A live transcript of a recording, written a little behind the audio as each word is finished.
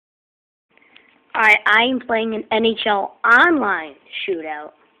I'm playing an NHL online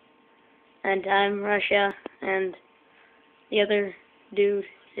shootout. And I'm Russia, and the other dude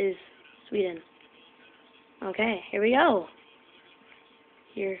is Sweden. Okay, here we go.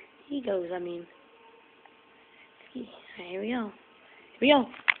 Here he goes, I mean. Here we go. Here we go.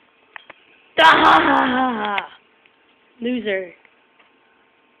 Ah! Loser.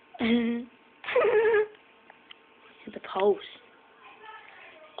 Hit the post.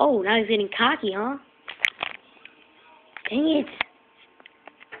 Oh, now he's getting cocky, huh? Dang it.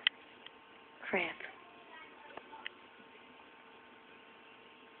 Crap.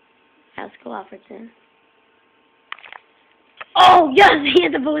 Let's go Alfredson. Oh, yes! He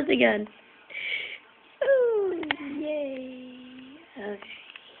hit the post again. Ooh, yay. Okay.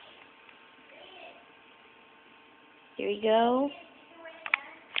 Here we go.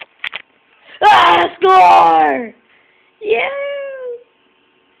 Ah, score! Yeah!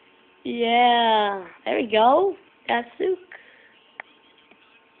 Yeah. There we go. That's Suk.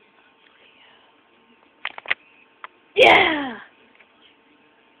 Yeah!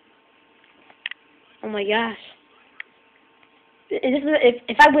 Oh my gosh.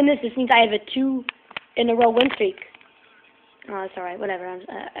 If I win this, this means I have a 2-in-a-row win streak. Oh, that's alright. Whatever.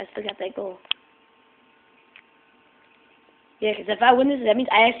 I still got that goal. Yeah, because if I win this, that means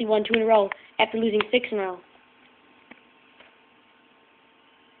I actually won 2 in a row after losing 6 in a row.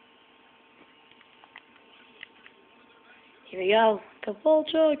 Here we go.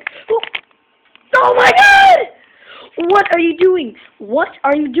 Kovalchuk. Oh my god! What are you doing? What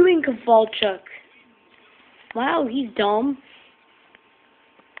are you doing, Kovalchuk? Wow, he's dumb.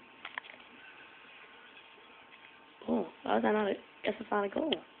 Oh, how is that not a... guess it's not a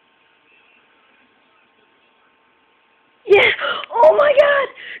goal. Yeah! Oh my god!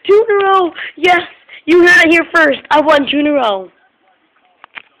 2 in a row! Yes! You heard it here first. I won 2 in a row.